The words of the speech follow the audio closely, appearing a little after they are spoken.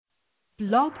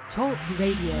Blog Talk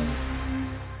Radio.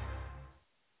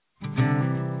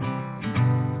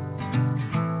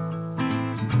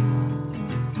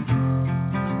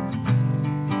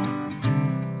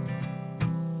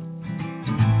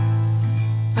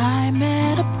 I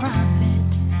met a prophet,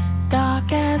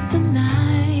 dark as the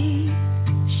night.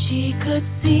 She could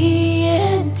see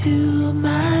into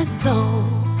my soul.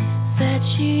 Said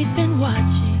she'd been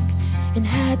watching and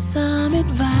had some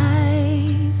advice.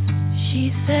 She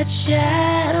said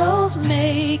shadows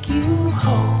make you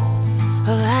whole.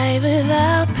 A life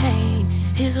without pain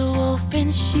is a wolf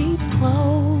in sheep's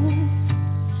clothes.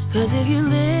 'Cause if you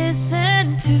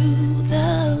listen to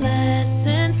the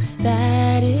lessons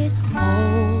that it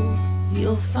holds,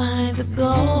 you'll find the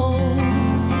gold.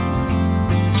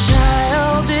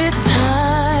 Child, it's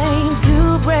time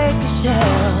to break the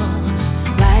shell.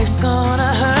 Life's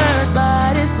gonna hurt,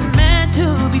 but it's meant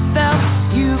to be felt.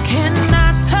 You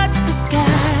cannot touch the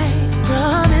sky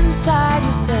from inside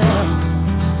yourself.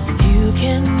 You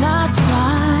cannot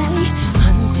fly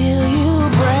until you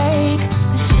break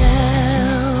the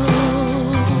shell.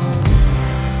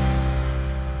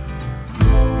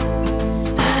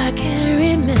 I can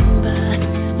remember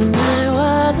when I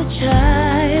was a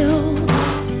child,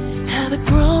 how the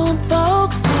grown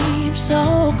folks seem so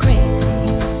crazy.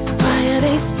 Why are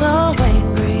they so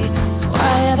angry?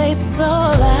 Why are they so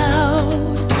loud?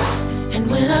 And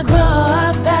when I grow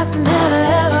up, that's never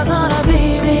ever gonna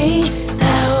be me.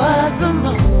 That was the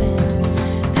moment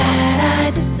that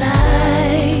I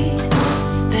decided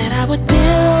that I would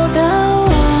build a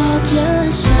wall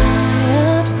just shy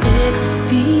of 6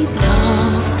 feet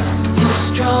tall. Too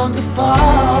strong to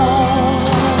fall.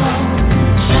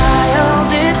 Child,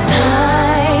 it's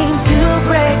time to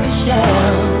break the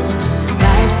shell.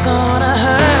 Life's gonna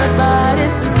hurt, but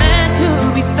it's meant to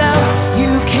be felt.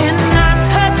 You cannot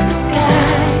touch the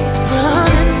sky from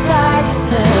inside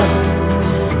yourself.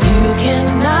 You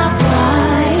cannot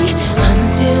fly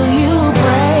until you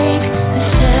break the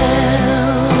shell.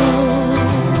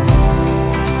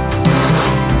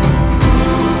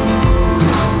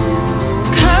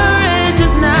 Courage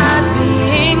is not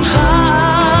being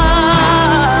hard.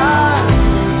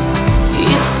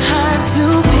 It's time to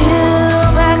peel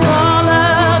back all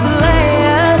of the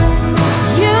layers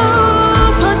you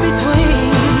put between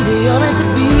you're meant to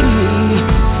be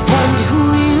and who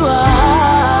you are,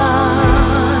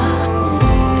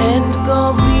 and go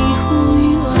be who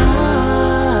you are.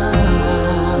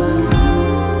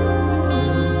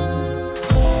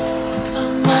 So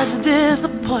much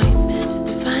disappointment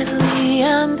to finally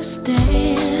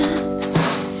understand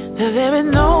that there is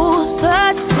no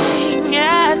such thing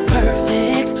as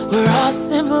perfect. We're all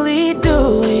simply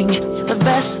doing the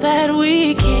best that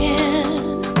we can,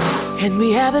 and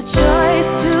we have a choice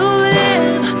to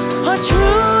live or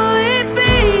truly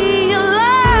be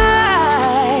alive.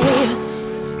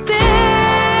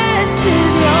 This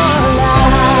is your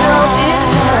life. It's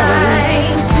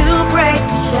time to break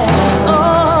the shell.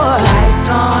 Oh, life's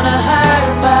gonna hurt,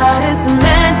 but it's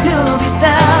meant to be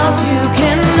felt. You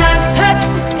cannot touch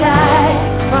the sky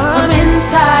from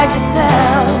inside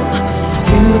yourself.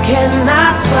 You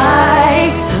cannot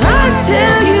fly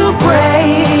until you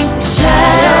break the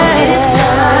shell. It's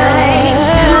time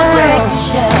to break the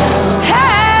shell.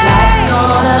 Life's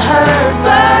gonna hurt,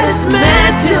 but it's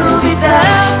meant to be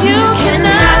felt. You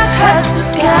cannot touch the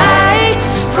sky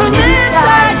from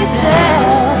inside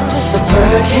yourself. The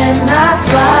bird cannot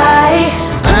fly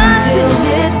until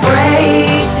it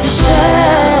breaks the shell.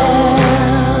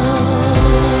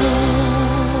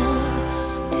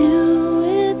 Do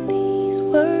with these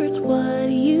words what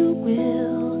you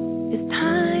will. It's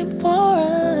time for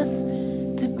us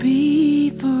to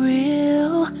be for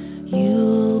real.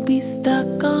 You'll be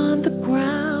stuck on the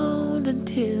ground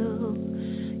until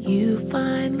you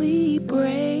finally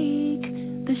break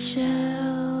the shell.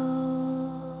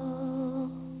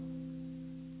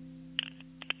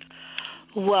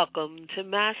 Welcome to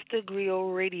Master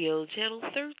Griot Radio, Channel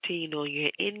 13 on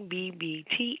your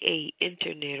NBBTA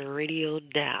Internet Radio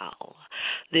dial.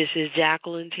 This is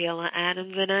Jacqueline Taylor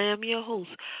Adams, and I am your host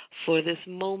for this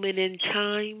moment in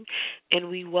time, and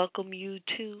we welcome you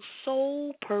to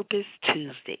Soul Purpose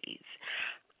Tuesdays.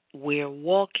 We're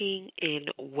walking in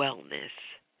wellness.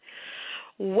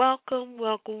 Welcome,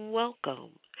 welcome,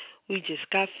 welcome. We just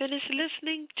got finished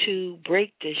listening to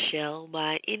Break the Shell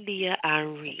by India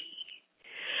Arie.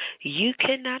 You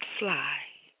cannot fly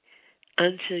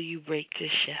until you break the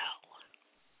shell.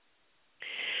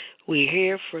 We're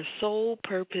here for Soul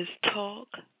Purpose Talk,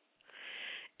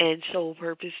 and Soul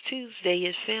Purpose Tuesday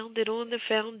is founded on the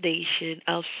foundation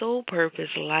of Soul Purpose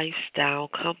Lifestyle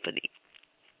Company.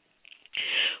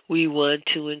 We want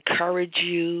to encourage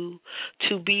you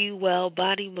to be well,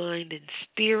 body, mind, and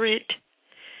spirit,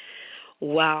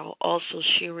 while also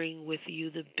sharing with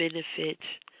you the benefits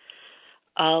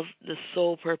of the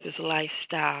Soul Purpose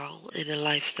Lifestyle and the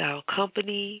Lifestyle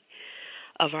Company,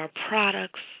 of our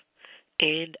products,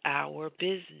 and our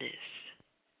business.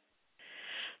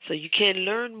 So you can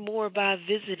learn more by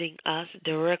visiting us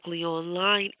directly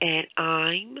online at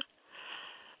I'm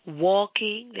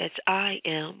Walking, that's I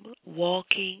am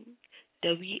Walking,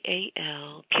 WALKINGIN,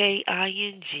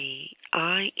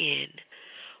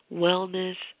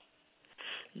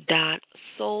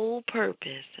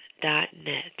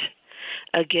 wellness.soulpurpose.net.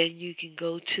 Again, you can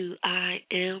go to I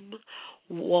am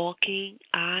walking,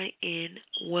 IN,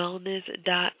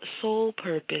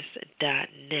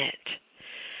 wellness.soulpurpose.net.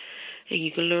 And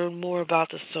you can learn more about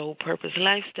the Soul Purpose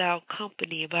Lifestyle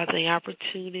Company, about the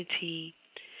opportunity.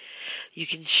 You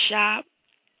can shop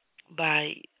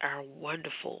by our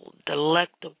wonderful,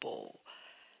 delectable,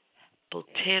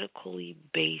 botanically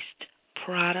based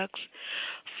products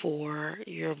for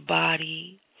your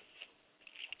body,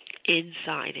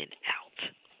 inside and out.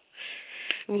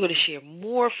 We're going to share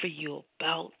more for you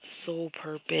about Soul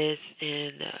Purpose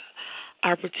and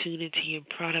opportunity and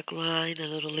product line a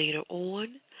little later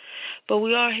on. But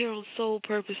we are here on Soul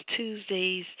Purpose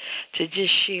Tuesdays to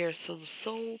just share some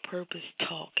Soul Purpose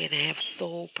talk and have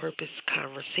Soul Purpose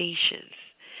conversations.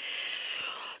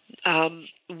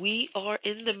 We are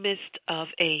in the midst of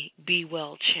a Be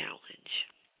Well challenge.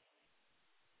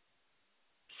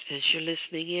 Since you're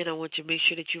listening in, I want you to make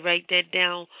sure that you write that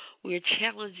down. We're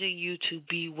challenging you to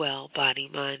be well, body,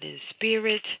 mind, and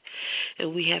spirit.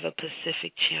 And we have a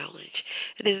Pacific challenge.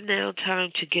 It is now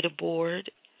time to get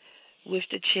aboard with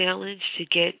the challenge to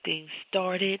get things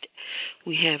started.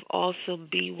 We have awesome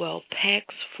Be Well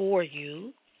packs for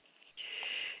you.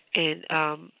 And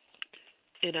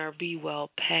in our Be Well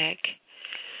pack,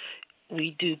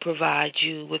 we do provide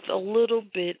you with a little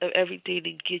bit of everything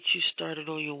to get you started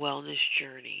on your wellness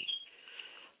journey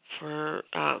for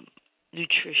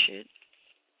nutrition.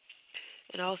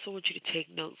 And I also want you to take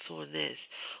notes on this.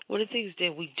 One of the things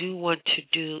that we do want to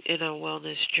do in our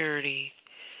wellness journey,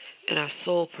 in our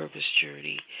soul purpose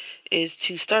journey, is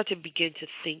to start to begin to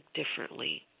think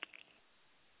differently.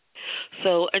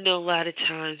 So I know a lot of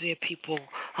times we have people,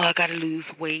 I got to lose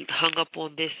weight, hung up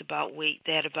on this about weight,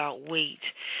 that about weight.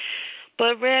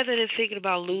 But rather than thinking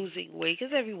about losing weight,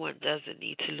 because everyone doesn't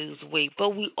need to lose weight, but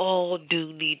we all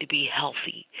do need to be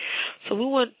healthy. So we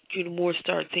want you to more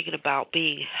start thinking about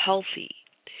being healthy,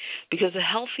 because a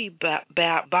healthy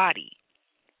body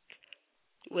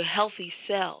with healthy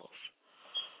cells,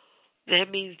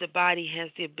 that means the body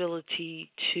has the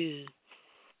ability to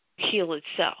heal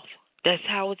itself. That's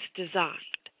how it's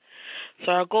designed.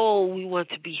 So our goal, we want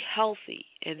to be healthy,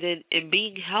 and then in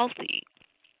being healthy,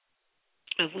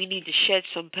 if we need to shed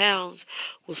some pounds,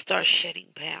 we'll start shedding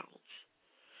pounds.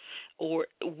 Or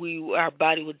our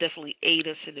body will definitely aid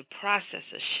us in the process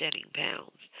of shedding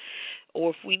pounds. Or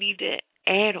if we need to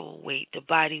add on weight, the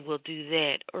body will do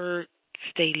that or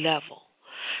stay level.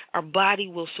 Our body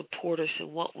will support us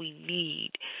in what we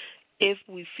need if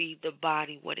we feed the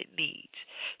body what it needs.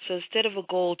 So instead of a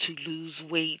goal to lose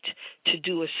weight, to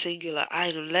do a singular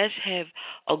item, let's have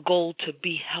a goal to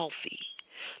be healthy.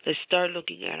 Let's start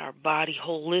looking at our body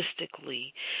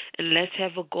holistically, and let's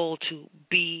have a goal to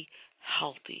be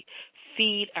healthy.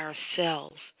 Feed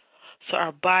ourselves so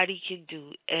our body can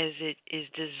do as it is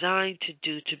designed to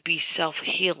do, to be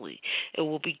self-healing, and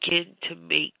we'll begin to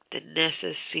make the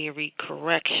necessary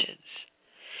corrections,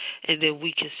 and then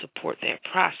we can support that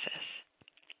process.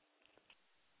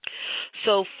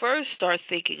 So first start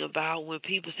thinking about when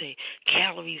people say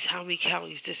calories, how many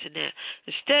calories, this and that.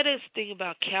 Instead of thinking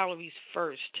about calories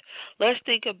first, let's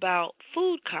think about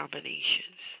food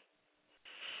combinations.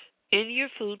 In your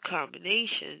food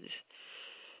combinations,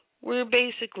 we're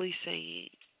basically saying,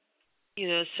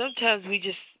 sometimes we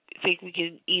just think we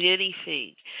can eat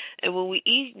anything. And when we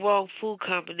eat wrong food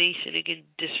combination, it can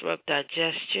disrupt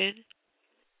digestion.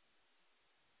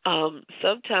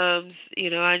 Sometimes,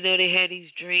 I know they had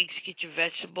these drinks, get your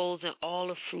vegetables and all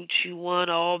the fruits you want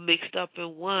all mixed up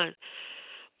in one.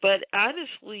 But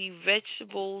honestly,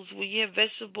 vegetables, when you have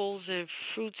vegetables and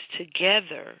fruits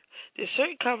together, there's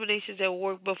certain combinations that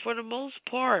work, but for the most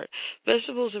part,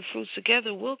 vegetables and fruits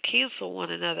together will cancel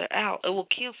one another out. It will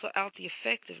cancel out the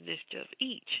effectiveness of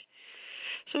each.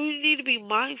 So we need to be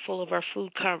mindful of our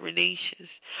food combinations.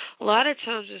 A lot of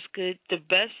times it's good. The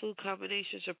best food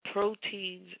combinations are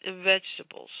proteins and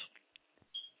vegetables,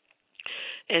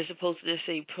 as opposed to, let's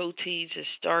say, proteins and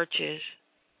starches,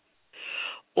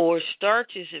 or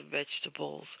starches in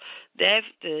vegetables. That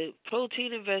the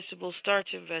protein in vegetables,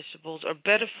 starch in vegetables are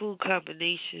better food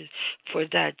combinations for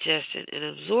digestion and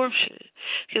absorption.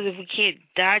 Because if we can't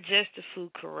digest the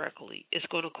food correctly, it's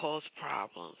going to cause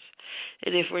problems.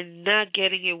 And if we're not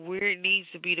getting it where it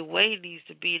needs to be, the way it needs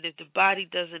to be, and if the body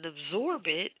doesn't absorb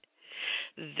it,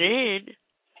 then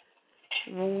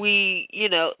we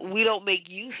don't make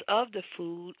use of the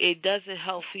food. It doesn't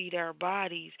help feed our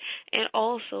bodies, and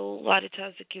also a lot of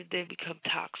times it can then become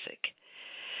toxic.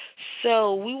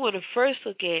 So we want to first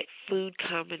look at food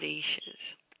combinations,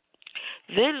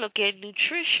 then look at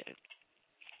nutrition.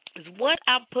 Is what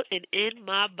I'm putting in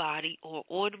my body or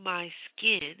on my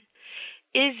skin,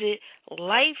 is it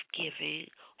life giving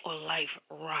or life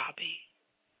robbing?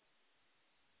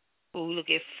 When we look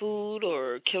at food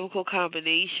or chemical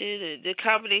combination, and the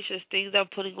combination of things I'm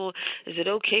putting on, is it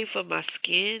okay for my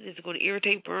skin? Is it going to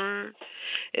irritate, burn?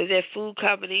 Is that food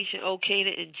combination okay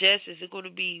to ingest? Is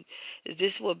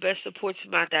this what best supports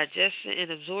my digestion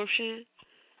and absorption?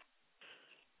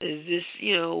 Is this,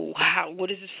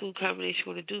 what is this food combination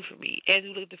going to do for me? As we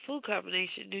look at the food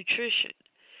combination, nutrition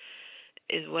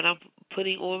is what I'm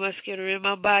putting on my skin or in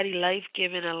my body,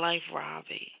 life-giving and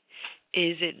life-robbing.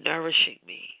 Is it nourishing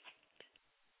me?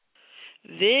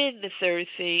 Then the third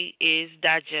thing is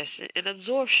digestion and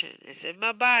absorption. It's in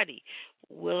my body.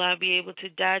 Will I be able to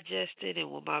digest it,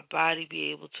 and will my body be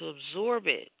able to absorb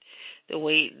it the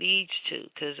way it needs to?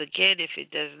 Because, again, if it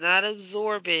does not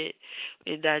absorb it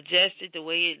and digest it the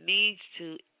way it needs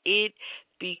to, it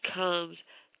becomes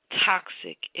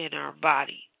toxic in our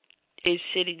body. It's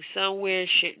sitting somewhere it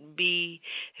shouldn't be.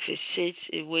 If it sits,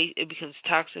 it becomes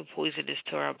toxic, poisonous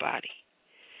to our body,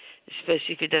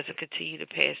 especially if it doesn't continue to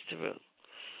pass through.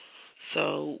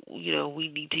 So, we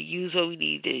need to use what we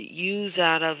need to use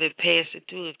out of it, pass it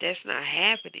through. If that's not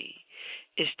happening,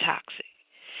 it's toxic.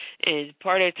 And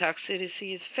part of that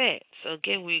toxicity is fat. So,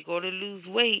 again, when you're going to lose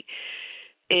weight,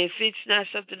 if it's not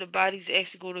something the body's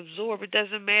actually going to absorb, it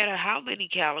doesn't matter how many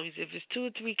calories. If it's 2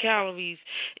 or 3 calories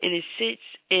and it sits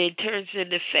and turns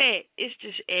into fat, it's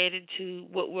just adding to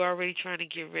what we're already trying to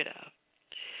get rid of.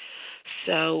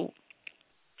 So,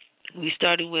 we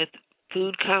started with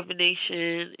food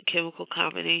combination, chemical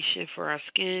combination for our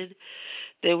skin.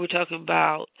 Then we're talking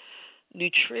about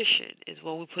nutrition, is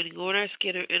what we're putting on our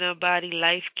skin or in our body,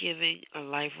 life-giving or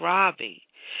life-robbing.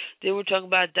 Then we're talking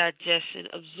about digestion,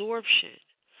 absorption.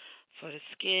 For the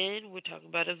skin, we're talking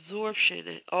about absorption,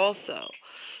 and also,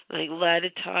 like a lot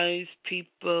of times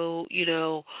people,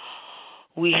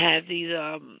 we have these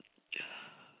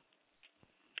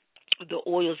the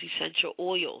oils, essential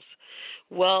oils.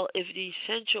 Well, if the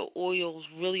essential oils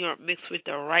really aren't mixed with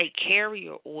the right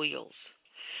carrier oils,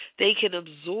 they can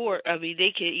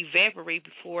evaporate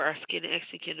before our skin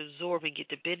actually can absorb and get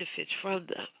the benefits from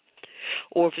them.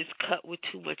 Or if it's cut with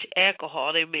too much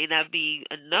alcohol, there may not be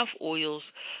enough oils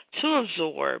to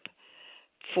absorb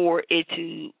for it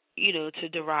to, to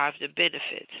derive the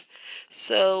benefits.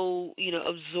 So,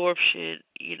 absorption,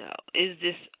 is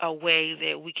this a way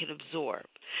that we can absorb?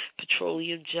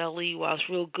 Petroleum jelly, while it's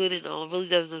real good and all, it really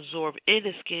doesn't absorb in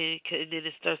the skin, and then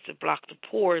it starts to block the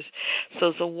pores. So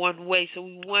it's a one way. So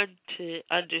we want to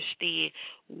understand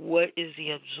what is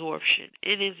the absorption,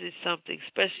 and is it something,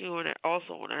 especially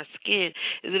also on our skin,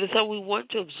 is it something we want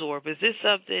to absorb? Is this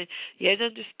something you have to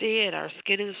understand? Our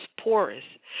skin is porous,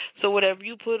 so whatever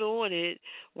you put on it,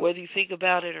 whether you think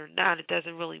about it or not, it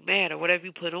doesn't really matter. Whatever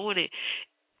you put on it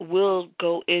will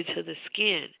go into the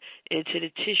skin, into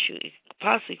the tissue, and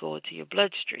possibly go into your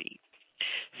bloodstream.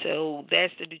 So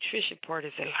that's the nutrition part,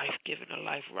 is a life-giving or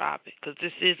life-robbing, because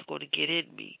this is going to get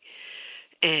in me.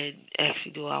 And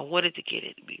actually, do I want it to get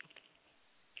in me?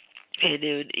 And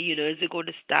then, is it going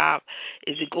to stop?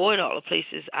 Is it going all the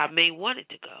places I may want it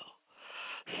to go?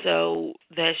 So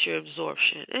that's your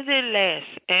absorption. And then last,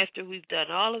 after we've done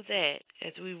all of that,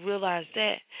 as we realize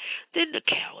that, then the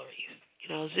calories.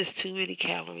 Is this too many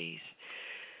calories?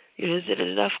 Is it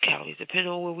enough calories, depending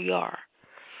on where we are?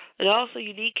 And also,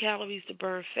 you need calories to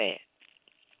burn fat.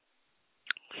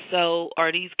 So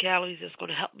are these calories that's going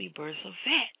to help me burn some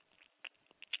fat?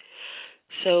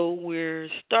 So we're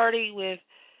starting with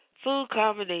food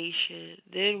combination.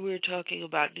 Then we're talking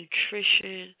about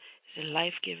nutrition,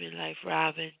 life-giving,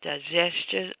 life-robbing,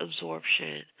 digestion,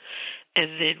 absorption,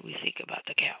 and then we think about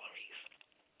the calories.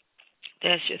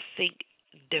 That's your think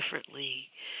differently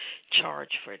charge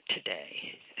for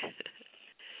today.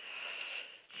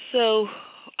 So,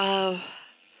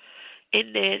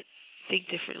 in that think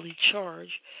differently charge,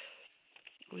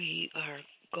 we are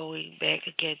going back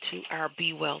again to our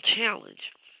Be Well challenge.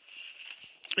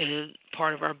 And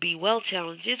part of our Be Well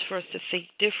challenge is for us to think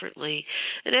differently,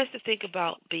 and that's to think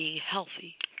about being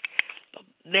healthy,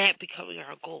 that becoming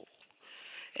our goal,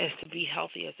 as to be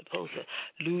healthy as opposed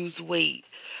to lose weight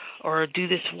or do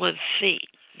this one thing.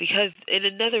 Because, and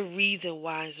another reason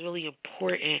why it's really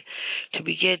important to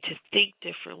begin to think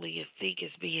differently and think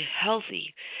as being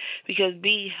healthy, because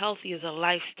being healthy is a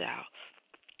lifestyle.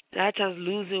 A lot of times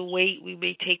losing weight we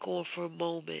may take on for a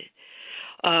moment.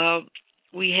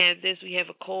 We have this, we have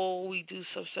a cold, we do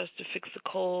some stuff to fix the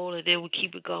cold, and then we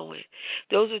keep it going.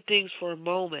 Those are things for a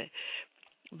moment.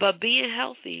 But being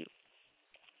healthy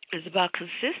is about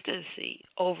consistency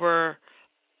over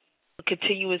a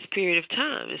continuous period of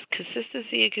time. It's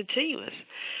consistency and continuous.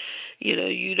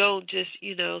 You don't just,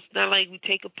 it's not like we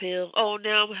take a pill, oh,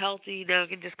 now I'm healthy, now I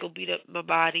can just go beat up my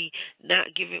body,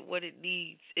 not give it what it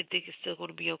needs, and think it's still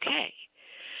going to be okay.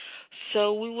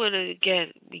 So we want to,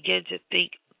 again, begin to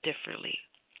think differently.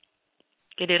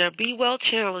 And then our Be Well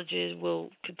challenges will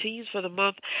continue for the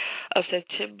month of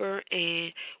September,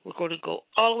 and we're going to go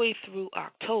all the way through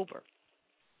October,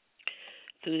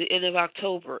 through the end of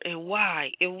October. And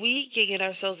why? If we can get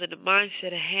ourselves in the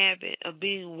mindset, a habit of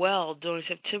being well during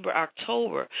September,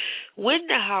 October, when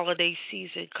the holiday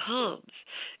season comes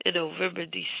in November,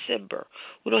 December,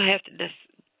 we don't have to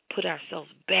put ourselves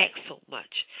back so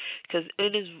much. Because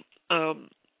in this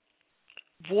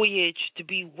voyage to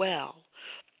be well,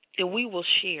 and we will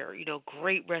share,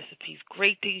 great recipes,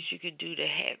 great things you can do to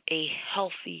have a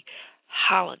healthy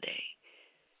holiday.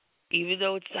 Even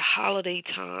though it's the holiday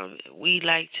time, we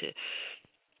like to,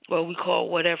 well, we call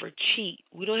whatever cheat.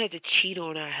 We don't have to cheat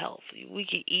on our health. We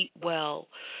can eat well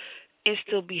and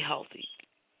still be healthy.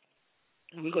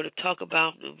 We're going to talk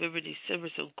about November, December,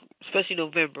 especially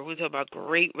November. We're talking about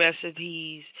great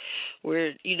recipes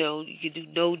where, you can do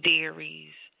no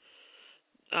dairies,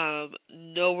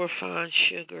 no refined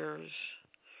sugars.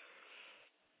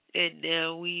 And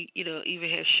now we, even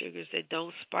have sugars that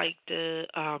don't spike it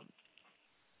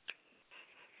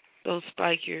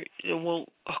won't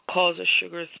cause a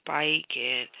sugar spike,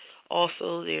 and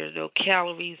also there are no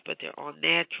calories, but they're all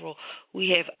natural.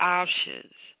 We have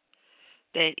options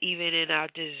that even in our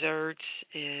desserts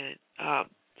and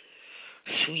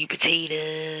sweet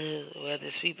potato,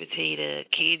 whether sweet potato,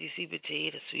 candy sweet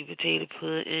potato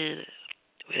pudding,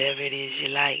 whatever it is you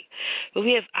like. But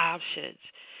we have options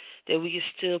that we can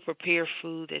still prepare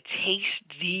food that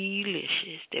tastes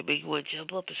delicious, that make you want to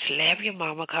jump up and slap your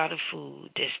mama kind of food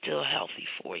that's still healthy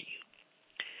for you.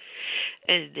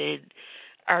 And then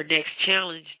our next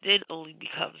challenge then only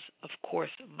becomes, of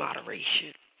course,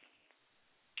 moderation.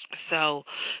 So,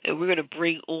 and we're going to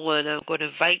bring on, I'm going to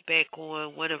invite back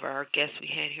on one of our guests we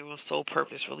had here on Soul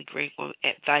Purpose, really great one,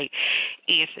 invite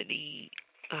Anthony,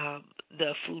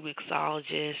 the food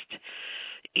mixologist,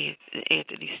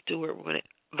 Anthony Stewart. We're going to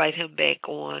invite him back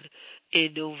on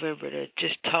in November to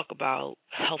just talk about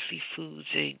healthy foods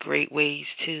and great ways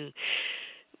to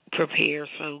prepare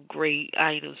some great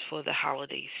items for the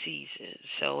holiday season.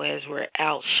 So as we're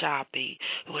out shopping,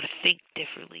 we want to think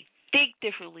differently. Think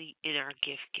differently in our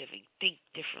gift giving. Think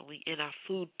differently in our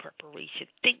food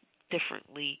preparation. Think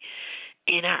differently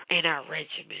in our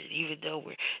regimen. Even though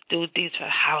we're doing things for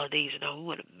the holidays and all,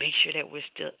 we want to make sure that we're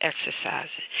still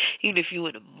exercising. Even if you're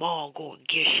in the mall going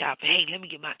gift shopping, hey, let me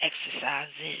get my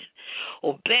exercise in.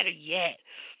 Or better yet,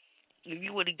 if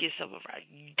you want to get some of our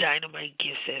dynamite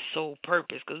gifts at Soul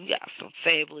Purpose, because we got some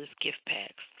fabulous gift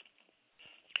packs.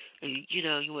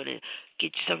 You want to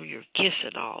get some of your gifts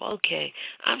and all. Okay,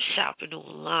 I'm shopping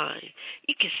online.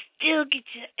 You can still get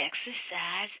your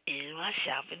exercise in while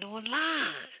shopping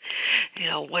online.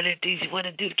 One of the things you want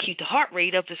to do to keep the heart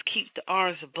rate up is keep the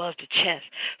arms above the chest.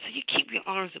 So you keep your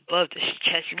arms above the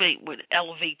chest. You might want to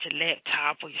elevate your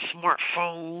laptop or your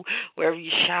smartphone, wherever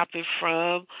you're shopping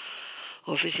from.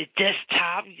 Or if it's your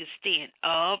desktop, you can stand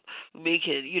up. We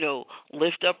can,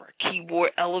 lift up our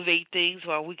keyboard, elevate things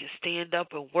while we can stand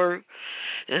up and work.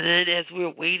 And then as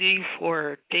we're waiting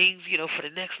for things, for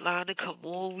the next line to come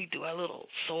on, we do our little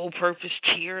Soul Purpose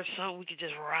cheer or something. We can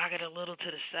just rock it a little to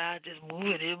the side, just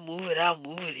move it in, move it out,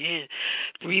 move it in.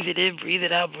 Breathe it in, breathe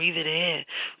it out, breathe it in.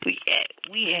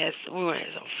 We have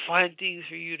some fun things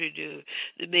for you to do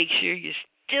to make sure you're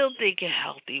still thinking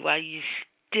healthy while you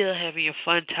still having your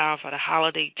fun time for the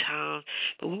holiday time,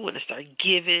 but we want to start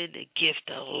giving the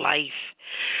gift of life.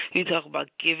 We talk about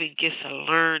giving gifts of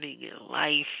learning and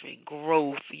life and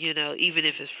growth, even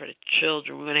if it's for the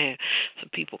children. We're going to have some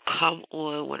people come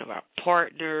on, one of our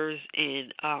partners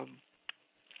in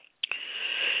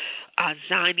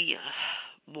Zania,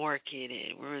 market,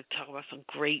 and we're going to talk about some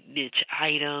great niche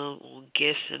items on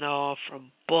gifts and all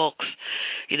from books.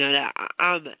 That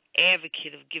I'm an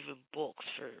advocate of giving books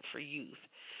for youth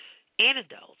and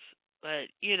adults, but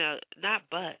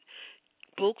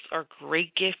books are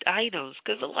great gift items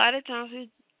because a lot of times we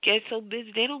get so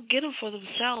busy they don't get them for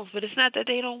themselves, but it's not that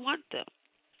they don't want them.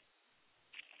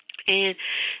 And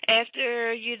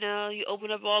after, you open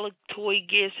up all the toy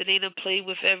gifts and they done played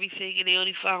with everything and they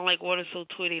only found like one or so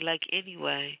toy they like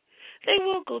anyway, they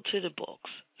will go to the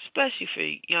books, especially for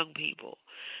young people.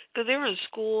 Because they're in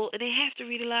school and they have to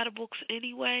read a lot of books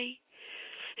anyway.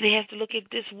 And they have to look at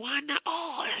this. Why not?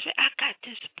 Oh, that's right, I got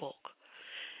this book.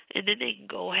 And then they can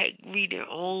go ahead and read their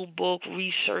own book,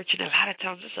 research, and a lot of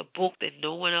times it's a book that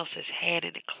no one else has had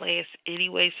in the class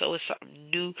anyway, so it's something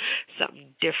new,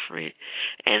 something different.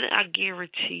 And I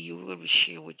guarantee you we're going to be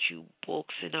sharing with you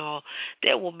books and all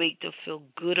that will make them feel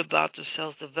good about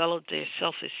themselves, develop their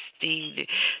self-esteem,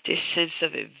 their sense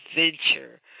of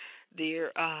adventure,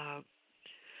 their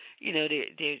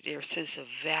their sense of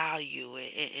value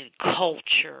and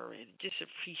culture and just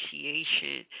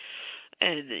appreciation.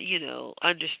 And,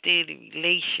 understanding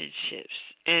relationships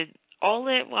and all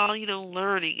that while,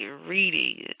 learning and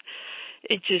reading.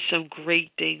 It's just some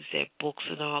great things that books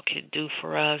and all can do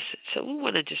for us. So we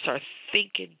want to just start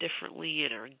thinking differently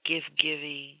in our gift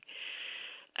giving.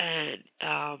 And,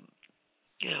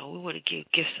 we want to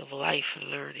give gifts of life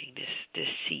and learning this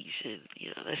season.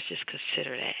 Let's just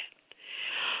consider that.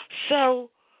 So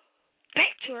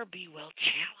back to our Be Well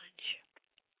Challenge.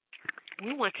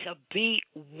 We want to be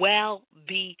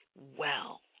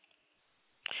well.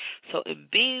 So in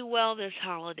being well this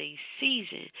holiday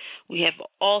season, we have an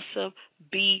awesome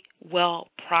Be Well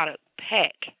product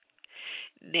pack.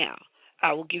 Now,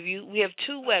 we have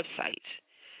two websites.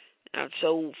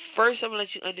 So first I'm going to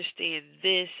let you understand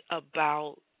this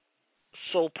about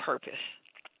Soul Purpose.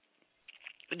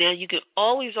 Now you can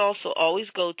always go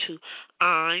to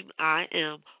I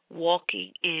am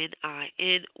walking in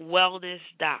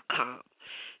wellness.com.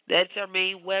 That's our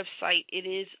main website. It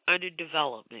is under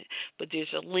development, but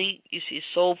there's a link. You see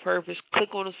Soul Purpose.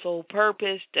 Click on the Soul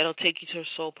Purpose. That'll take you to the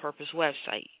Soul Purpose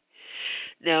website.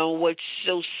 Now, what's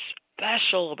so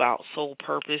special about Soul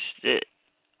Purpose, the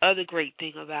other great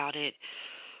thing about it,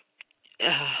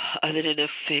 other than the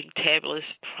fantabulous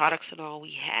products and all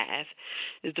we have,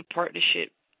 is the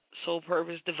partnership Soul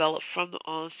Purpose developed from the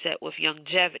onset with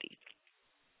Youngevity.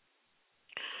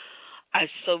 I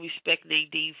so respect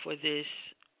Nadine for this.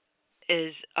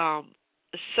 Is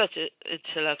such an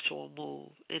intellectual move,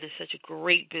 and it's such a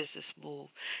great business move,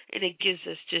 and it gives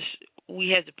us we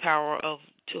have the power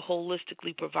to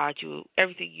holistically provide you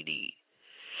everything you need.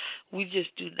 We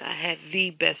just do not have the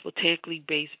best botanically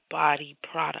based body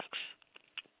products.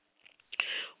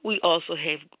 We also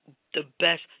have the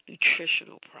best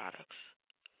nutritional products.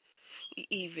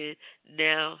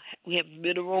 We have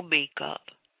mineral makeup.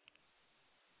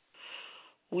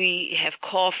 We have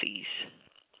coffees.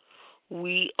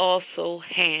 We also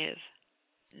have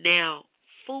now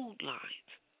food lines.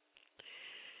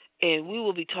 And we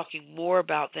will be talking more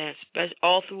about that, especially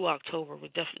all through October. We're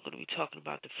definitely going to be talking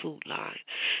about the food line.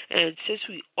 And since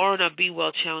we are on our Be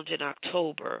Well Challenge in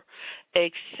October,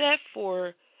 except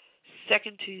for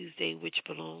Second Tuesday, which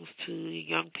belongs to the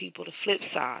young people, the flip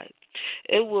side,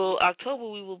 October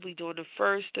we will be doing the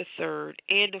first, the third,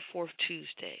 and the fourth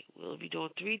Tuesday. We'll be doing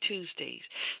 3 Tuesdays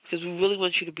because we really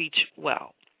want you to be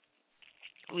well.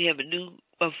 We have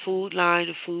a food line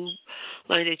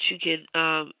that you can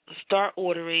start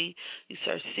ordering. You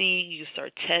start seeing, you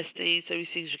start testing. So these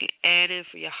things you can add in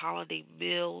for your holiday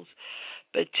meals,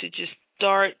 but to just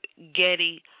start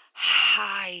getting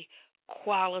high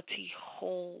quality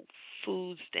whole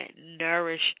foods that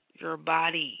nourish your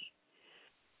body.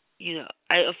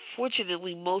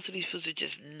 Unfortunately, most of these foods are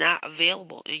just not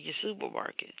available in your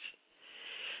supermarkets.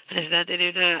 And it's not that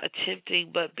they're not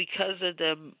attempting, but because of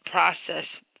the process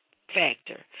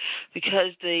factor,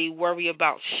 because they worry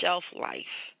about shelf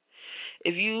life.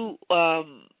 If you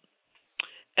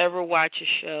ever watch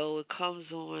a show, it comes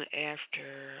on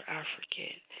after, I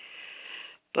forget,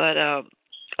 but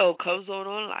it comes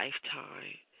on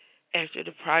Lifetime after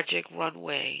the Project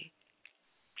Runway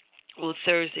on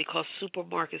Thursday, called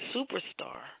Supermarket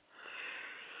Superstar.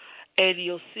 And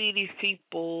you'll see these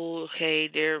people,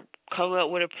 they're coming up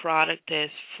with a product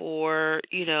that's for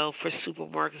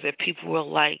supermarkets that people will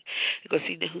like. You're going to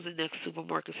see who's the next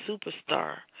supermarket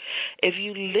superstar. If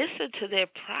you listen to their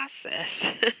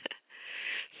process,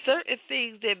 certain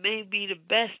things that may be the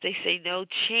best, they say no,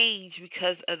 change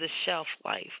because of the shelf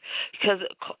life,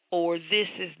 or this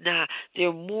is not.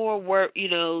 They're more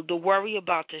the worry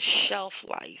about the shelf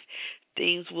life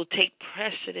things will take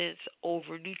precedence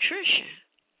over nutrition.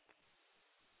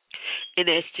 And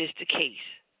that's just the case.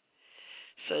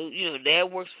 So,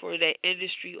 that works for that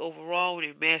industry overall when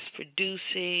they're mass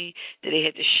producing, that they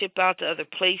had to ship out to other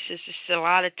places. It's a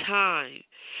lot of time.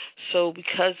 So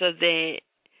because of that,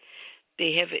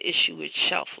 they have an issue with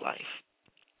shelf life.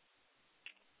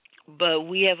 But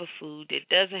we have a food that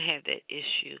doesn't have that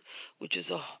issue, which is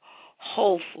a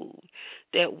whole food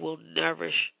that will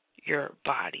nourish your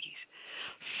bodies.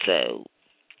 So,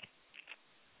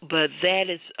 but that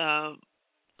is,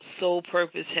 Soul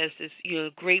Purpose has this,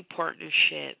 great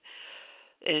partnership.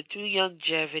 And through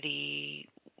longevity,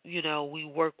 we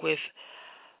work with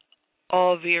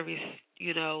all various,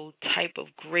 type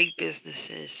of great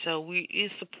businesses. So we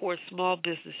support small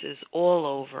businesses all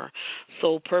over.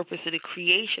 Soul Purpose in the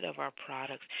creation of our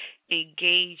products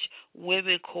engage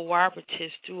women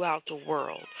cooperatives throughout the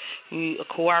world. We a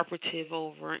cooperative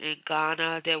over in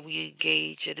Ghana that we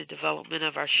engage in the development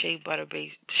of our shea butter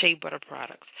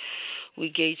products. We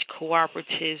engage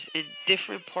cooperatives in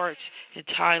different parts in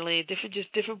Thailand,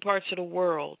 different parts of the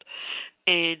world,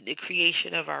 and the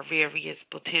creation of our various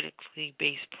botanically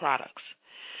based products.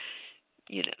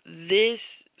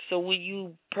 So when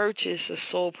you purchase a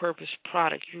Soul Purpose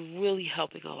product, you're really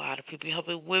helping a lot of people. You're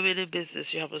helping women in business.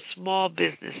 You're helping small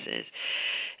businesses,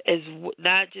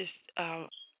 not just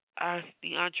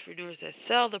the entrepreneurs that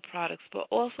sell the products, but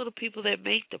also the people that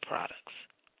make the products.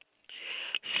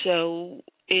 So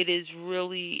it is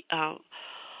really a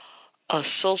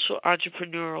social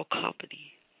entrepreneurial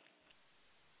company.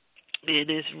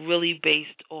 And it's really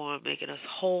based on making us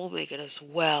whole, making us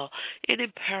well, and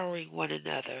empowering one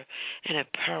another and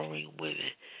empowering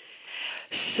women.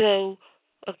 So,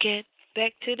 again,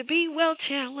 back to the Be Well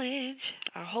Challenge.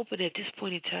 I'm hoping at this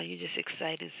point in time you're just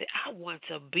excited and say, I want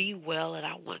to be well and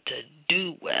I want to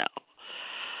do well.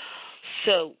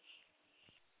 So,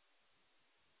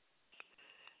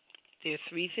 there are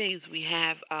three things. We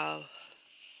have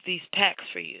these packs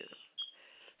for you.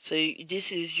 So this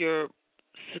is your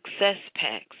success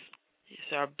packs.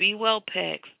 So our Be Well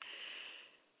packs,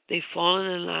 they fall in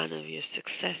the line of your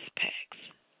success packs.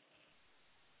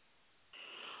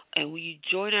 And when you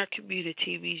join our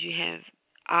community, it means you have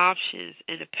options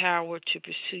and the power to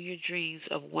pursue your dreams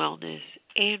of wellness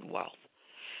and wealth,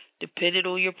 depending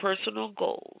on your personal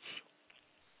goals.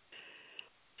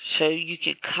 So you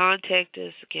can contact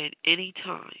us again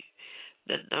anytime.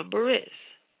 The number is,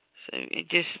 so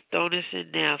just throw this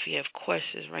in now. If you have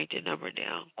questions, write the number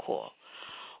down. Call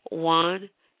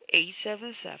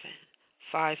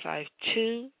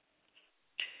 1-877-552-7012.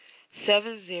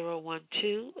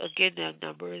 Again, that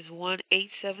number is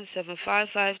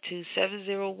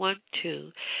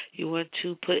 1-877-552-7012. You want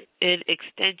to put in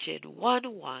extension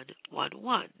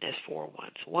 1111. That's 4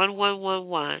 ones.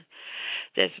 1111.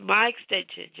 That's my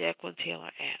extension, Jacqueline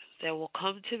Taylor Adams. That will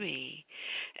come to me,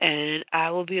 and I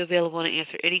will be available to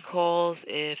answer any calls.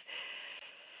 If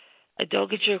I don't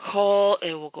get your call,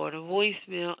 it will go to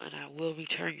voicemail, and I will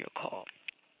return your call.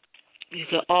 You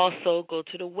can also go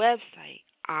to the website,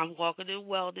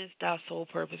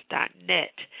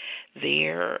 I'mWalkingInWellness.soulpurpose.net.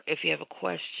 There, if you have a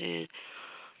question,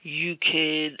 you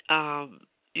can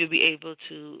you'll be able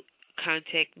to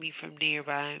contact me from there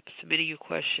by submitting your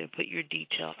question, put your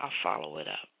details, I'll follow it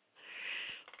up.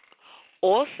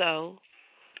 Also,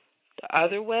 the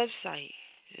other website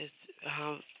is,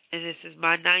 and this is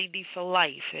my 90 for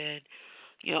life, and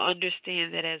you'll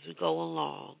understand that as we go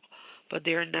along. But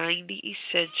there are 90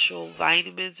 essential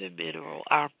vitamins and minerals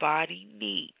our body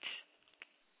needs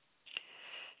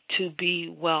to be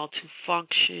well, to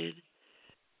function,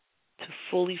 to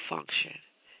fully function.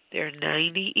 There are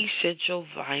 90 essential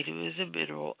vitamins and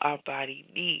minerals our body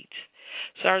needs.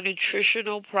 So our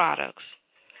nutritional products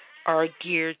are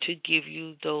geared to give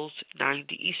you those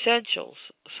 90 essentials.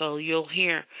 So you'll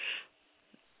hear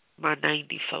my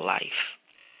 90 for life.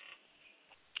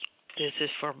 This is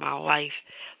for my life,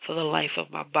 for the life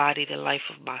of my body, the life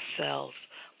of my cells,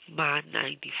 my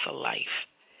 90 for life.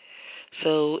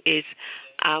 So it's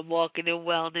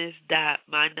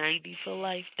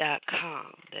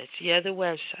I'mWalkingInWellness.my90forlife.com. That's the other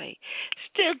website.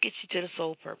 Still gets you to the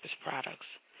Soul Purpose products.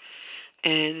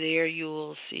 And there you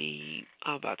will see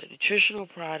about the nutritional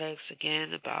products,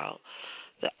 again, about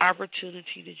the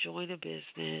opportunity to join a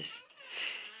business.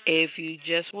 If you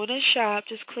just want to shop,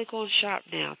 just click on Shop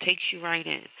Now. It takes you right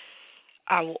in.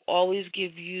 I will always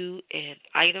give you an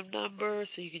item number,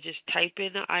 so you can just type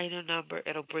in the item number.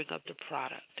 It'll bring up the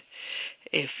product.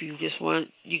 If you just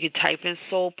want, you can type in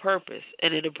Soul Purpose,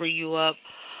 and it'll bring you up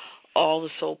all the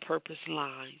Soul Purpose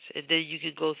lines. And then you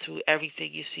can go through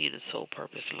everything you see in the Soul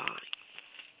Purpose line.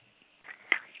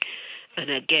 And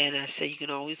again, I say you can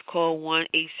always call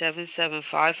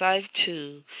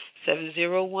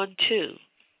 1-877-552-7012,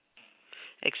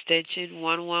 extension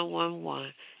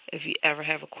 1111, if you ever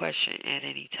have a question at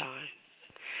any time.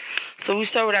 So we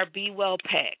start with our Be Well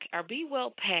Pack. Our Be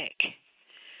Well Pack,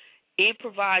 it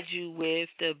provides you with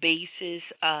the basis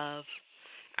of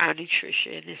our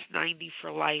nutrition. It's 90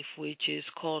 for life, which is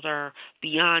called our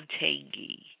Beyond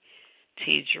Tangy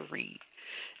Tangerine.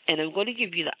 And I'm going to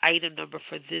give you the item number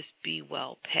for this Be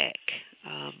Well Pack.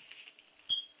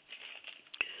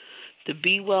 The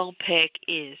Be Well Pack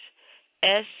is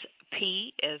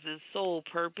SP, as in Soul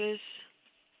Purpose,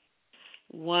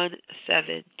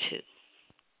 172.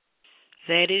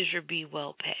 That is your Be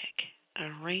Well Pack.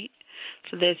 All right?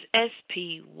 So that's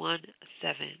SP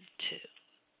 172.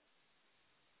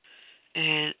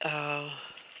 And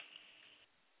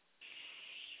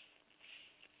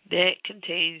that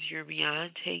contains your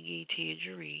Beyond Tangy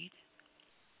Tangerine.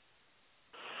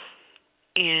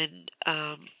 And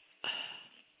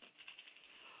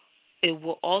it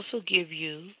will also give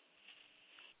you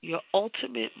your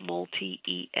Ultimate Multi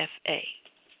EFA.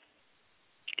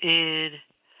 And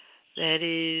that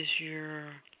is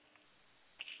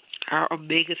our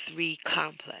omega-3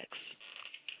 complex.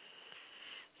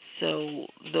 So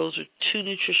those are two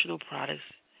nutritional products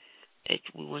that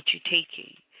we want you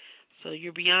taking. So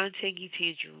your Beyond Tangy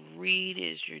Tangerine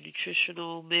is your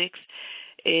nutritional mix.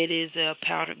 It is a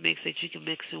powdered mix that you can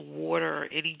mix in water or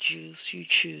any juice you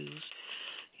choose.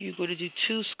 You're going to do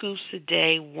 2 scoops a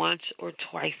day, once or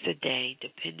twice a day,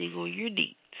 depending on your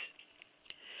needs.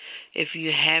 If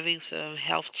you're having some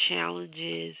health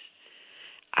challenges,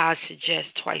 I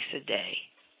suggest twice a day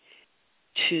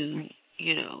to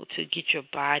get your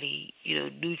body,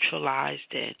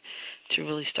 neutralized and to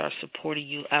really start supporting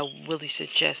you. I really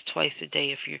suggest twice a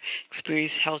day if you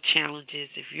experience health challenges.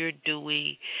 If you're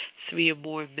doing 3 or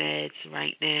more meds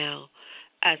right now,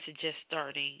 I suggest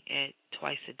starting at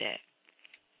twice a day.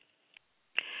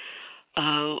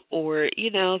 Or,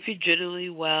 if you're generally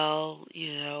well,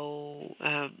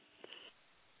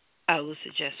 I would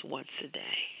suggest once a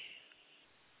day.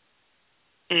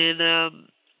 And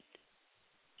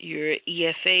your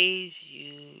EFAs,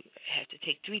 you have to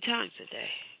take 3 times a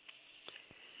day.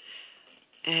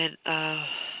 And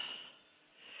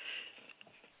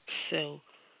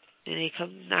and they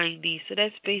come 90, so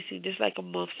that's basically just like a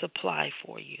month's supply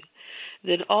for you.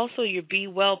 Then also your Be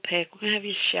Well Pack, we're going to have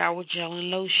your shower gel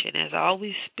and lotion. As I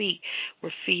always speak,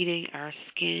 we're feeding our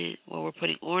skin, we're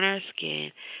putting on our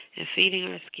skin and feeding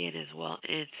our skin as well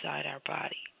inside our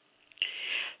body.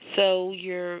 So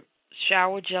your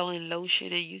shower gel and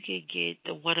lotion, and you can get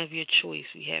the one of your choice.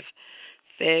 We have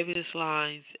fabulous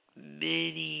lines,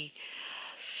 many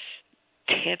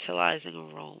tantalizing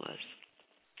aromas.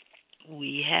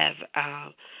 We have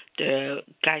the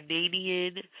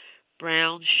Ghanaian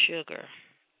brown sugar.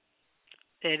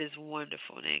 That is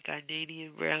wonderful. That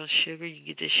Ghanaian brown sugar, you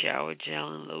get the shower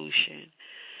gel and lotion.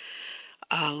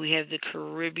 We have the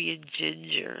Caribbean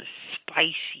ginger,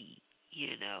 spicy,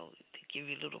 to give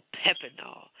you a little pep and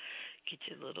all. Get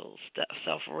your little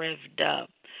stuff revved up.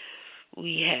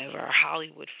 We have our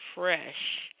Hollywood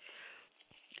Fresh,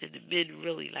 and the men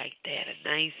really like that. A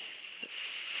nice,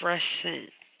 fresh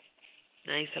scent.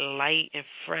 Nice, light, and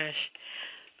fresh.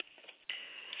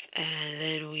 And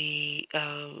then we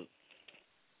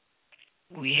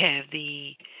have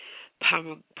the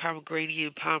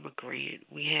pomegranate.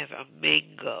 We have a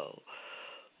mango.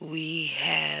 We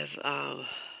have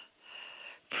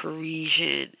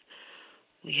Parisian.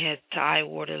 We have Thai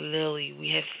water lily. We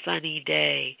have sunny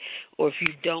day. Or if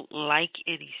you don't like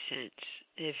any scents,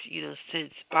 if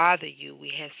scents bother you, we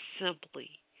have simply.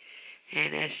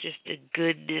 And that's just the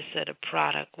goodness of the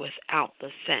product without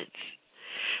the scents.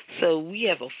 So we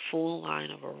have a full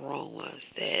line of aromas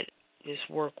that just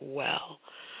work well.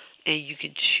 And you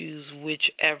can choose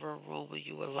whichever aroma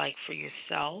you would like for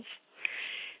yourself.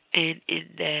 And in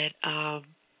that, and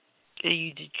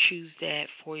you can choose that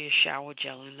for your shower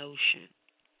gel and lotion.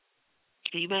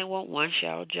 And you might want one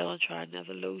shower gel and try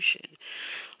another lotion.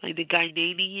 Like the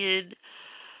Ghanaian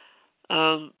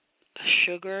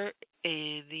sugar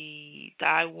and the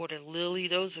Thai water lily,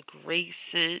 those are great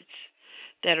scents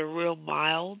that are real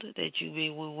mild that you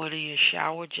may want one in your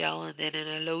shower gel, and then in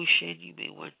a lotion you may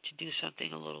want to do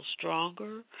something a little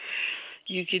stronger.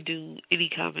 You can do any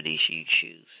combination you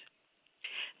choose.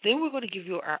 Then we're going to give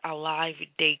you our Alive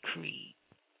Day Cream.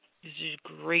 This is a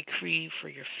great cream for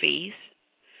your face.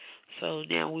 So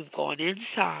now we've gone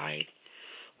inside.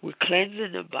 We're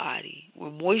cleansing the body.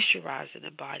 We're moisturizing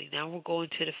the body. Now we're going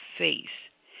to the face.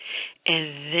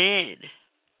 And then,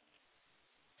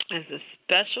 as a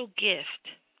special gift,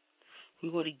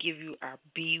 we're going to give you our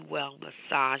Be Well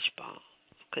massage balm.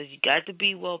 Because you got the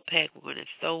Be Well pack, we're going to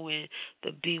throw in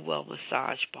the Be Well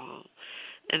massage balm.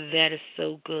 And that is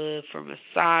so good for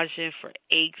massaging, for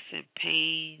aches and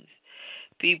pains.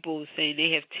 People saying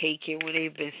they have taken when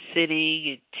they've been sitting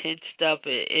and tensed up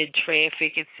in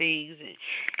traffic and things and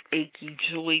achy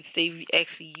joints. They've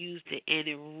actually used it, and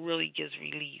it really gives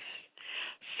relief.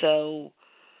 So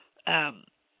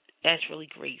that's really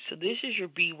great. So this is your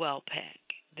Be Well pack.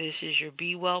 This is your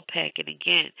Be Well pack. And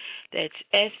again, that's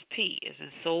SP, as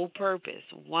in Soul Purpose,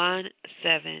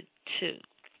 172.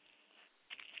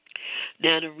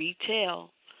 Now, the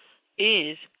retail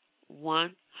is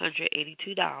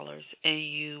 $182, and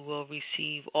you will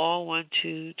receive all 5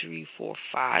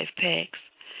 packs,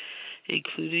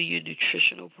 including your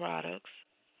nutritional products.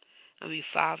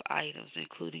 5 items,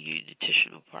 including your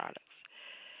nutritional products.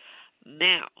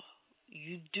 Now,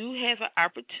 you do have an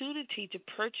opportunity to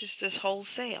purchase this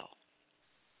wholesale.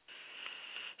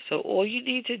 So all you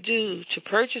need to do to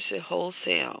purchase it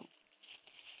wholesale,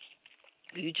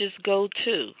 you just go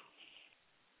to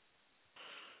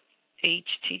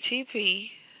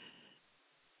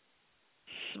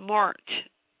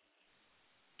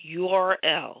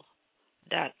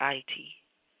http://smarturl.it,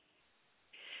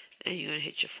 and you're going to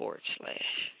hit your /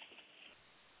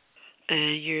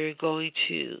 and you're going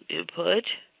to input.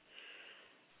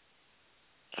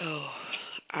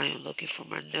 I am looking for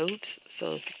my notes,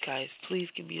 so if you guys please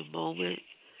give me a moment.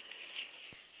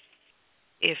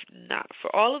 If not,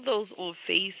 for all of those on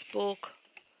Facebook,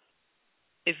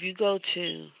 if you go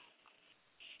to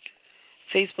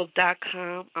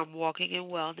Facebook.com, I'm Walking in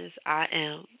Wellness. I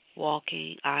am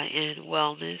Walking in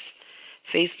Wellness.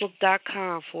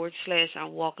 Facebook.com /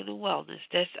 I'm Walking in Wellness.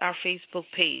 That's our Facebook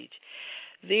page.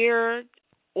 There,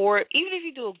 or even if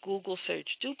you do a Google search,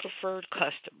 do preferred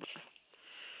customer.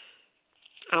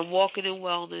 I'm Walking in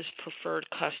Wellness preferred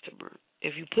customer.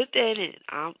 If you put that in,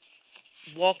 I'm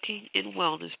Walking in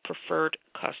Wellness preferred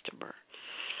customer.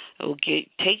 It will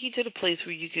take you to the place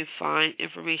where you can find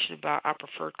information about our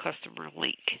preferred customer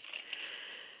link.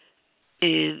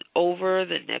 And over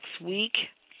the next week,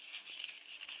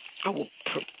 I will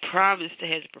promise to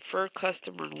have the preferred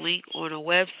customer link on a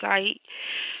website.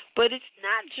 But it's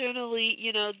not generally,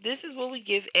 this is what we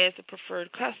give as a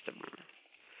preferred customer.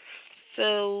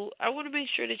 So I want to make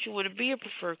sure that you want to be a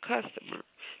preferred customer.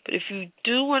 But if you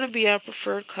do want to be our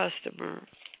preferred customer,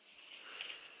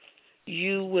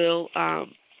 you will,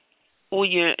 on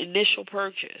your initial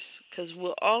purchase, because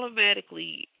we'll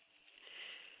automatically,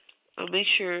 I'll make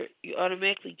sure you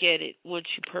automatically get it once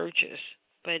you purchase.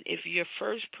 But if your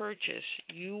first purchase,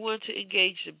 you want to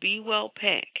engage the Be Well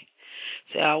pack,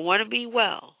 say, I want to be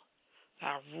well,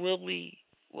 I really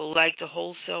would like the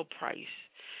wholesale price,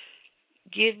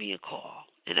 give me a call,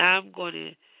 and I'm going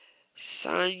to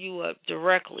sign you up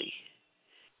directly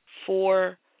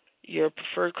for your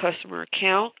preferred customer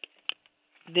account.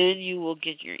 Then you will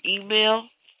get your email.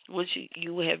 Once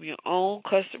you will have your own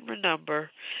customer number,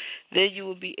 then you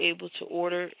will be able to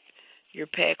order your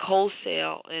pack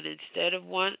wholesale, and instead of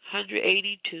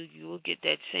 $182, you will get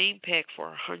that same pack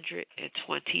for $120,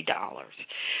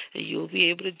 and you will be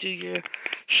able to do your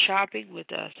shopping with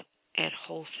us at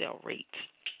wholesale rates.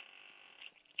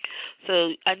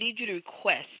 So I need you to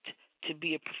request to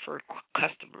be a preferred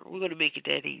customer. We're going to make it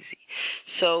that easy.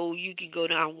 So you can go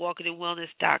to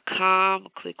walkinginwellness.com,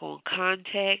 click on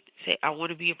contact, say, I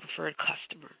want to be a preferred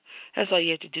customer. That's all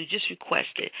you have to do. Just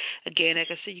request it. Again,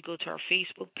 like I said, you go to our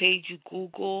Facebook page, you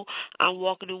Google, I'm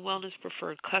Walking in Wellness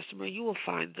Preferred Customer, you will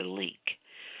find the link.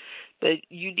 But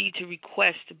you need to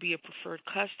request to be a preferred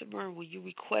customer. When you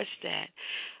request that,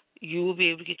 you will be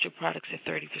able to get your products at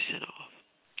 30% off.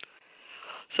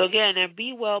 So again, our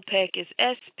Be Well pack is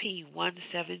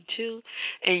SP172,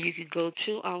 and you can go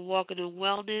to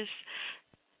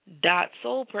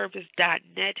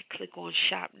walkinginwellness.soulpurpose.net, click on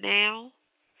Shop Now,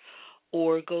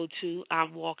 or go to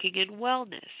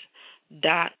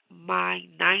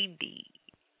imwalkinginwellness.my90,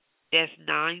 that's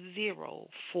 90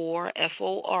 for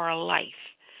FOR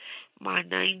Life,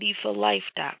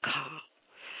 my90forlife.com.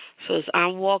 So it's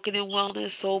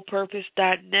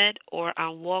imwalkinginwellness.soulpurpose.net or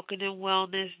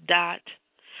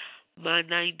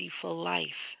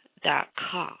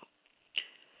imwalkinginwellness.my90forlife.com.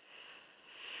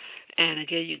 And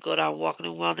again, you go to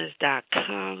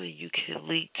walkinginwellness.com and you can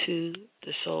link to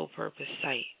the Soul Purpose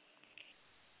site.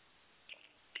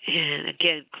 And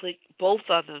again, click both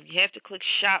of them. You have to click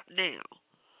Shop Now.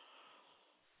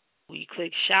 When you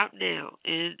click Shop Now,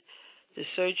 in the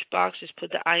search box, just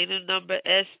put the item number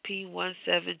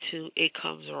SP172. It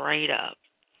comes right up.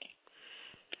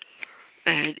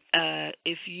 And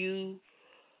if you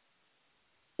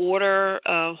order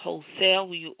wholesale.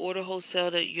 When you order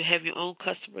wholesale, that you have your own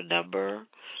customer number.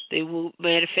 They will,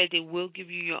 matter of fact, they will give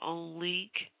you your own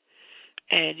link,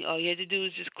 and all you have to do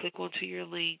is just click onto your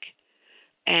link,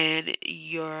 and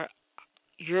your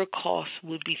cost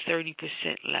would be 30%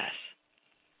 less.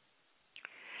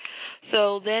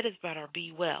 So that is about our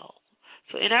Be Well.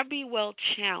 So in our Be Well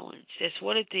challenge, that's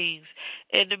one of the things,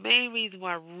 and the main reason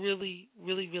why I really,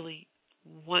 really, really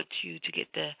want you to get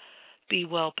the Be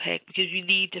Well pack, because you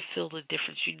need to feel the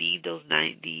difference. You need those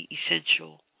 90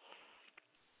 essential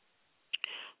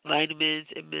vitamins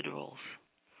and minerals.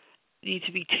 You need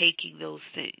to be taking those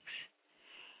things.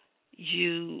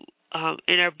 You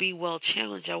in our Be Well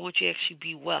challenge, I want you to actually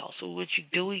be well. So I want you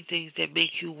doing things that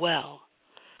make you well.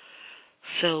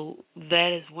 So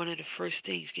that is one of the first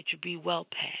things. Get your Be Well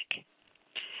pack.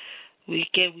 We're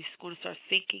going to start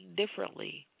thinking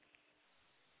differently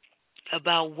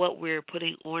about what we're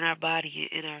putting on our body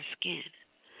and in our skin.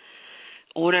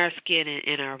 On our skin and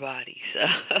in our bodies.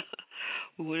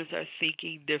 We want to start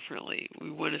thinking differently.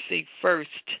 We want to think first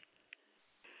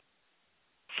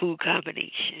food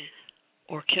combination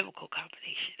or chemical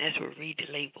combination. That's where read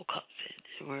the label comes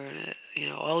in. We're,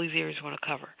 all these areas we want to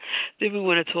cover. Then we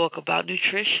want to talk about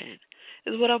nutrition.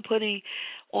 Is what I'm putting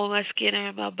on my skin and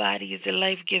in my body, is it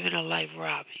life-giving or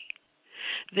life-robbing?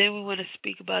 Then we want to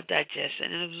speak about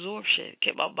digestion and absorption.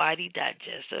 Can my body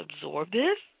digest and absorb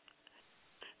this?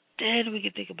 Then we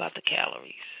can think about the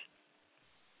calories.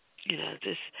 Is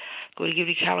this going to give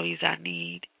me calories I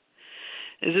need?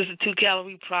 Is this a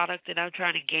 2-calorie product and I'm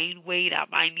trying to gain weight? I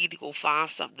might need to go find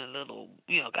something a little,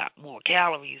 got more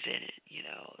calories in it.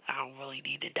 I don't really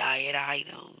need a diet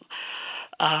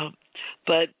item.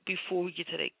 But before we get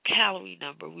to the calorie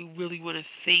number, we really want to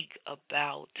think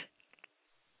about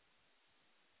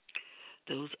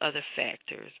those other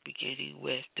factors, beginning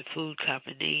with the food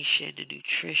combination, the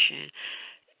nutrition,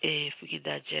 if we can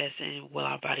digest and will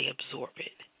our body absorb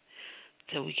it,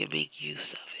 so we can make use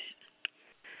of it.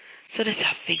 So that's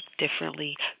how I think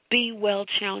differently. Be Well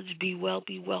challenge, be well,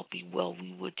 be well, be well.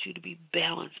 We want you to be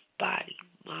balanced, body,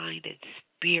 mind, and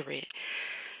spirit.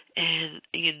 And,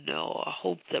 I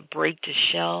hope that Break the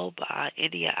Shell by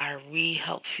India Arie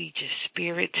helped feed your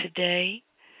spirit today.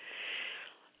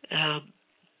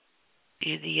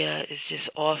 India is just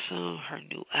awesome. Her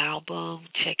new album,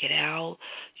 check it out.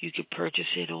 You can purchase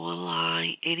it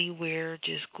online, anywhere.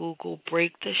 Just Google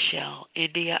Break the Shell,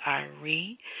 India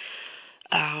Arie.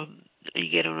 You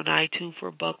get it on iTunes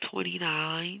for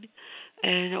 $1.29,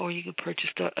 or you can purchase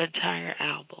the entire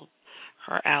album.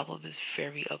 Her album is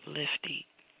very uplifting.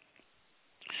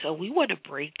 So we want to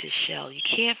break the shell. You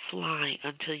can't fly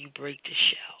until you break the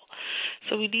shell.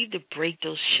 So we need to break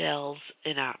those shells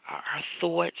in our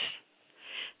thoughts,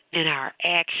 in our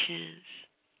actions.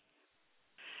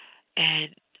 And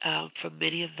for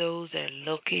many of those that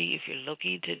are looking, if you're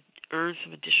looking to earn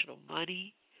some additional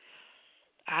money,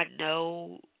 I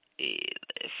know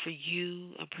for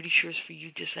you, I'm pretty sure it's for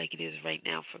you just like it is right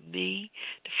now for me.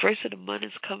 The first of the month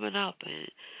is coming up,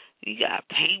 and we got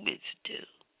payments due.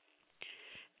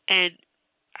 And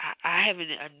I have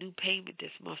a new payment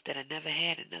this month that I never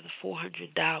had, another $400.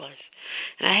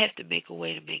 And I have to make a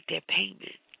way to make that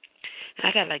payment. And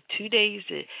I got like 2 days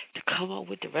to come up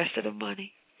with the rest of the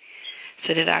money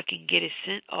so that I can get it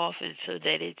sent off and so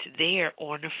that it's there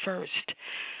on the 1st.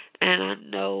 And I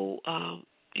know,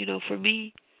 for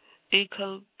me,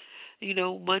 income,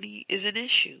 money is an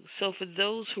issue. So for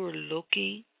those who are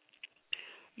looking,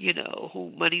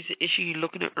 who money's an issue, you're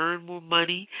looking to earn more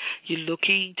money, you're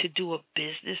looking to do a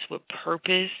business with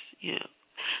purpose,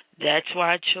 that's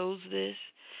why I chose this.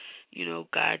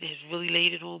 God has really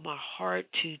laid it on my heart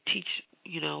to teach,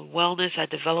 wellness. I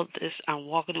developed this I'm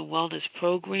Walking in Wellness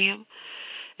program,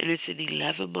 and it's an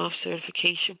 11-month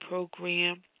certification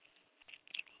program,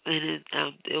 and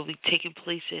it'll be taking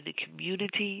place in the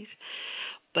communities.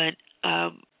 But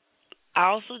I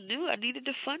also knew I needed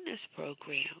to fund this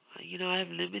program. I have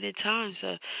limited time,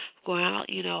 so going out,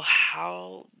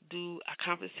 how do I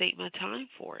compensate my time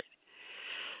for it?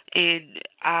 And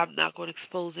I'm not going to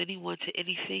expose anyone to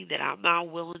anything that I'm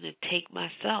not willing to take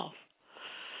myself.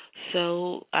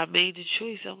 So I made the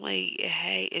choice. I'm like,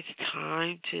 hey, it's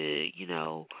time to,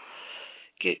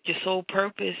 get your soul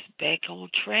purpose back on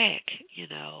track.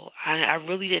 I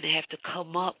really didn't have to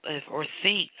come up or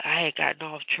think. I had gotten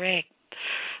off track.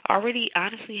 I already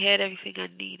honestly had everything I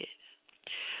needed.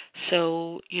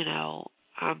 So,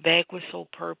 I'm back with soul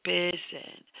purpose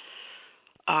and,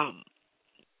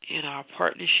 our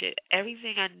partnership,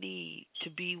 everything I need to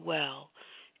be well,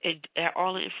 and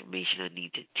all the information I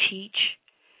need to teach.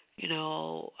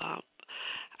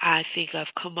 I think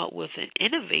I've come up with an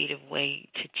innovative way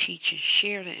to teach and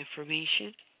share the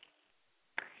information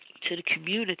to the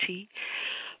community.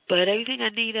 But everything I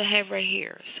need I have right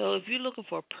here. So if you're looking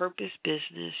for a purpose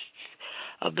business,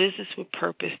 a business with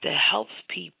purpose that helps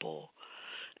people,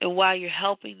 and while you're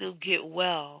helping them get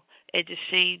well, at the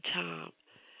same time,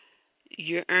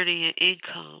 you're earning an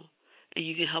income, and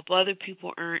you can help other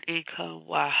people earn income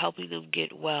while helping them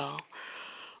get well,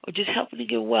 or just helping them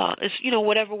get well. It's,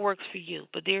 whatever works for you.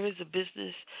 But there is a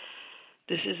business.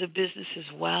 This is a business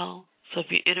as well. So if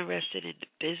you're interested in the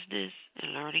business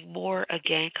and learning more,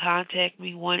 again, contact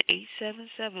me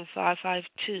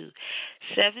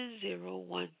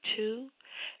 1-877-552-7012,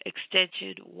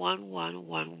 extension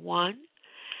 1111.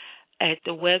 At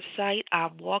the website,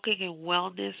 I'm walkingin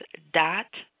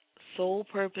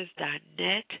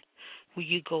wellness.soulpurpose.net. When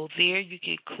you go there, you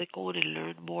can click on and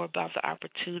learn more about the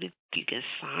opportunity. You can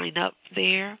sign up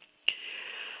there.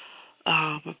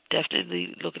 I'm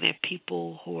definitely looking at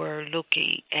people who are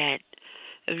looking at,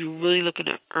 if you're really looking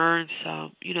to earn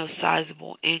some,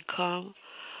 sizable income,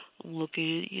 I'm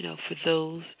looking, for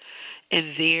those.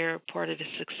 And they're part of the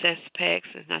success packs.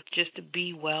 It's not just to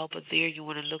be well, but there you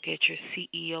want to look at your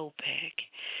CEO pack.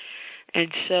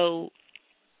 And so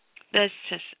that's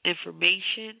just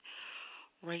information.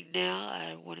 Right now,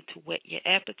 I wanted to whet your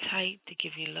appetite, to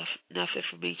give you enough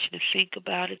information to think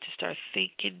about it, to start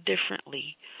thinking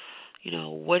differently.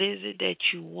 What is it that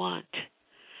you want?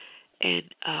 And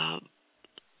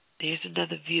there's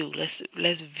another view.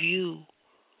 Let's view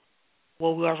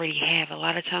what we already have. A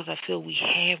lot of times I feel we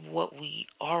have what we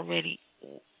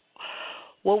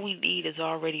need is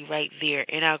already right there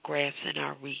in our grasp and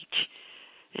our reach.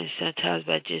 And sometimes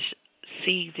by just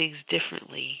seeing things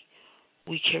differently,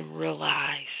 we can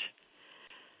realize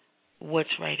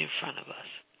what's right in front of us.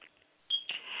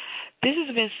 This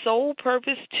has been Soul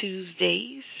Purpose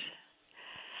Tuesdays.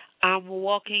 I'm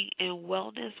walking in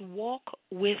wellness. Walk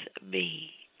with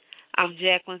me. I'm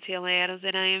Jacqueline Taylor Adams,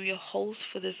 and I am your host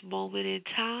for this moment in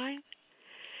time.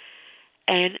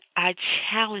 And I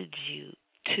challenge you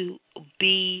to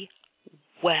be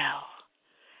well.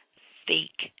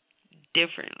 Think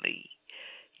differently.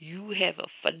 You have a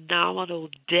phenomenal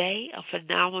day, a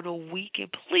phenomenal week,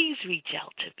 and please reach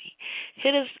out to me.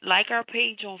 Hit us, like our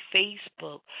page on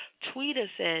Facebook. Tweet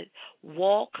us at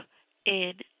Walk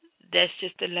In, that's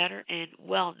just the letter N,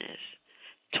 Wellness.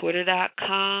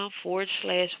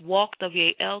 Twitter.com/Walk,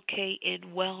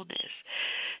 WALKN Wellness.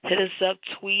 Hit us up,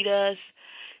 tweet us,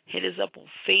 hit us up on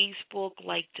Facebook,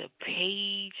 like the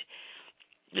page.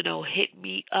 Hit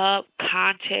me up,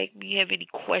 contact me, have any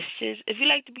questions. If you'd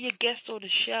like to be a guest on the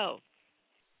show,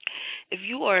 if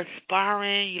you are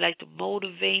inspiring, you like to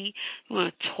motivate, you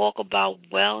want to talk about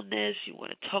wellness, you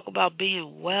want to talk about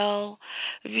being well,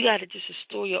 if you got just a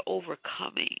story of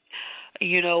overcoming,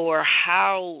 or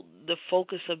how the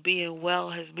focus of being well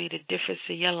has made a difference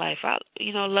in your life, I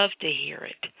love to hear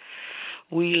it.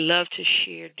 We love to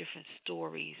share different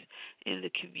stories in the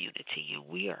community, and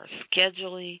we are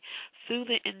scheduling through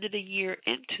the end of the year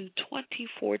into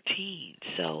 2014.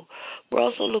 So we're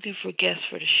also looking for guests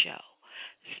for the show.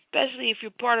 Especially if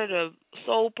you're part of the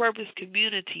Soul Purpose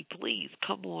community, please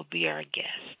come on, be our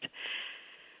guest.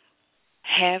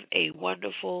 Have a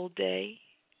wonderful day,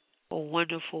 a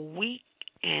wonderful week,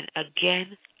 and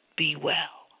again, be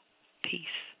well.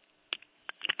 Peace.